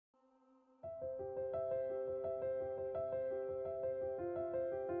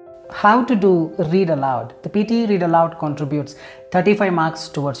How to do read aloud. The PT read aloud contributes 35 marks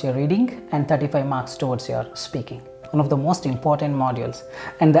towards your reading and 35 marks towards your speaking. One of the most important modules.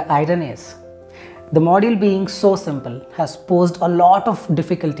 And the irony is, the module being so simple has posed a lot of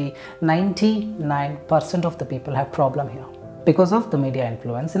difficulty. 99% of the people have problem here because of the media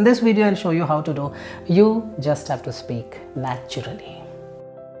influence. In this video, I'll show you how to do. You just have to speak naturally.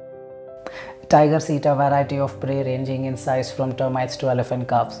 Tigers eat a variety of prey ranging in size from termites to elephant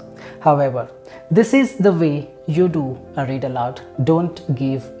calves. However, this is the way you do a read aloud. Don't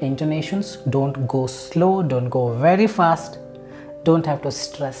give intonations, don't go slow, don't go very fast, don't have to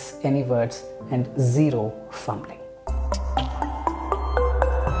stress any words, and zero fumbling.